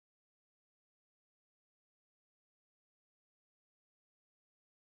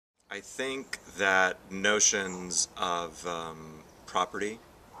I think that notions of property,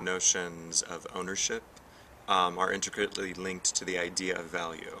 notions of ownership, are intricately linked to the idea of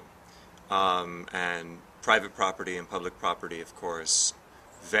value. And private property and public property, of course,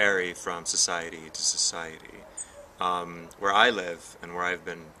 vary from society to society. Where I live and where I've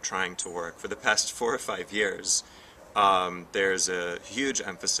been trying to work for the past 4 or 5 years, there's a huge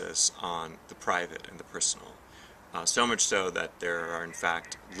emphasis on the private and the personal. So much so that there are, in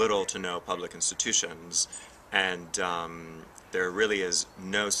fact, little to no public institutions, and there really is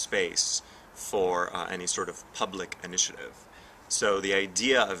no space for any sort of public initiative. So the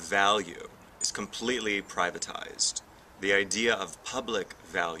idea of value is completely privatized. The idea of public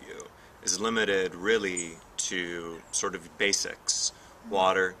value is limited really to sort of basics: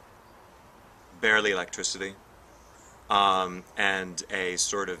 water, barely electricity, and a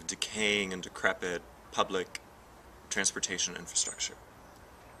sort of decaying and decrepit public transportation infrastructure.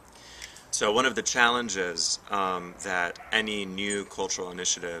 So one of the challenges that any new cultural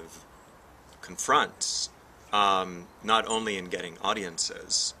initiative confronts, not only in getting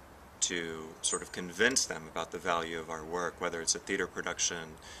audiences to sort of convince them about the value of our work, whether it's a theater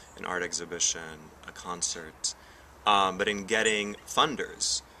production, an art exhibition, a concert, but in getting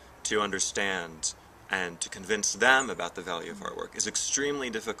funders to understand and to convince them about the value of our work is extremely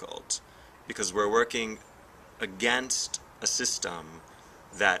difficult, because we're working against a system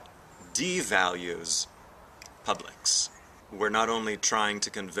that devalues publics. We're not only trying to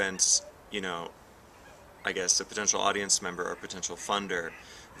convince, I guess, a potential audience member or potential funder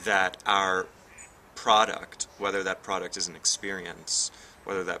that our product, whether that product is an experience,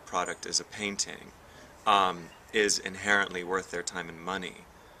 whether that product is a painting, is inherently worth their time and money,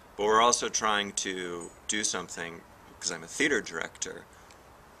 but we're also trying to do something, because I'm a theater director,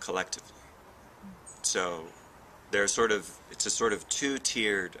 collectively. So it's a sort of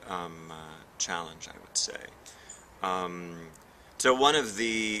two-tiered challenge, I would say. So one of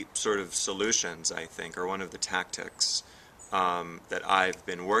the sort of solutions, I think, or one of the tactics that I've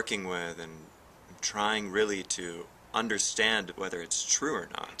been working with and trying really to understand whether it's true or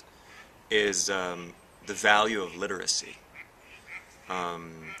not, is the value of literacy.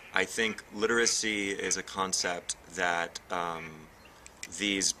 I think literacy is a concept that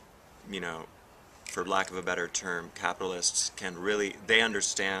these, for lack of a better term, capitalists they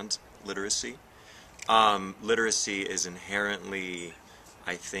understand literacy. Literacy is inherently,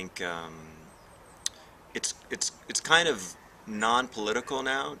 I think, it's kind of non-political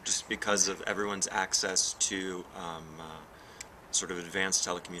now, just because of everyone's access to sort of advanced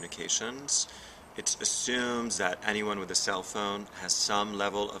telecommunications. It assumes that anyone with a cell phone has some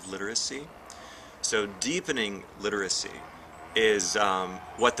level of literacy. So deepening literacy is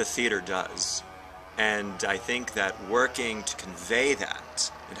what the theater does. And I think that working to convey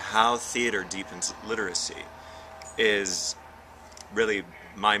that and how theater deepens literacy is really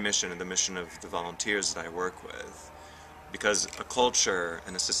my mission and the mission of the volunteers that I work with. Because a culture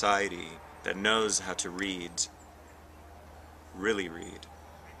and a society that knows how to read, really read,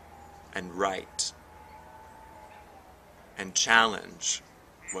 and write, and challenge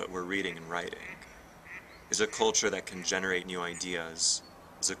what we're reading and writing, is a culture that can generate new ideas,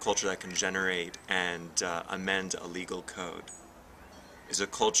 is a culture that can generate and amend a legal code, is a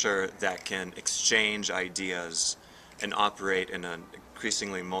culture that can exchange ideas and operate in an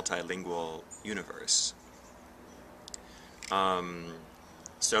increasingly multilingual universe.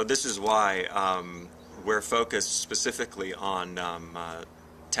 So this is why we're focused specifically on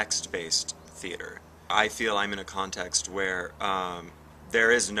text-based theater. I feel I'm in a context where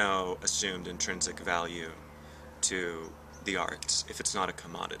there is no assumed intrinsic value to the arts if it's not a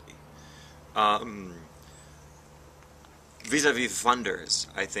commodity. Vis-a-vis funders,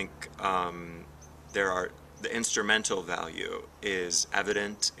 I think the instrumental value is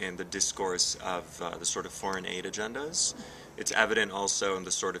evident in the discourse of the sort of foreign aid agendas. It's evident also in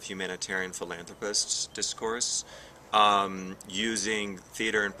the sort of humanitarian philanthropists discourse, using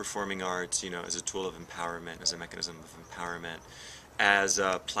theater and performing arts, as a tool of empowerment, as a mechanism of empowerment, as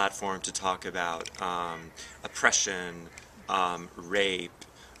a platform to talk about oppression, rape,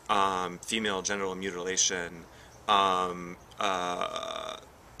 female genital mutilation,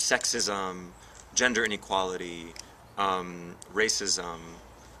 sexism, gender inequality, racism.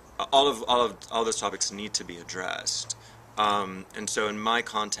 All those topics need to be addressed. And so in my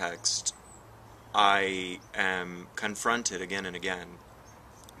context, I am confronted again and again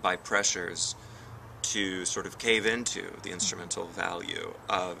by pressures to sort of cave into the instrumental value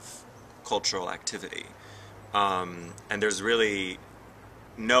of cultural activity. And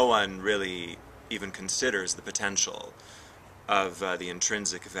no one really even considers the potential of the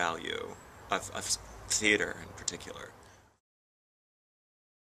intrinsic value of theater in particular.